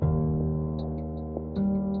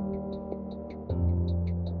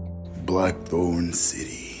Blackthorne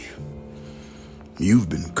City. You've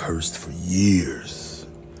been cursed for years,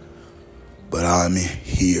 but I'm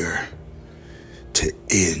here to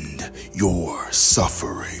end your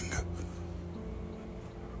suffering.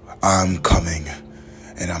 I'm coming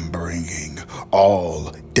and I'm bringing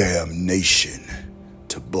all damnation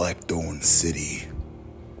to Blackthorne City.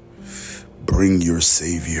 Bring your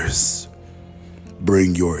saviors.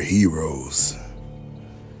 Bring your heroes.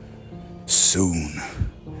 Soon,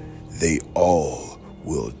 they all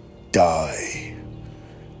will die.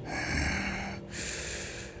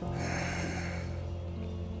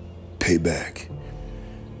 Payback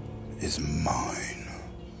is mine.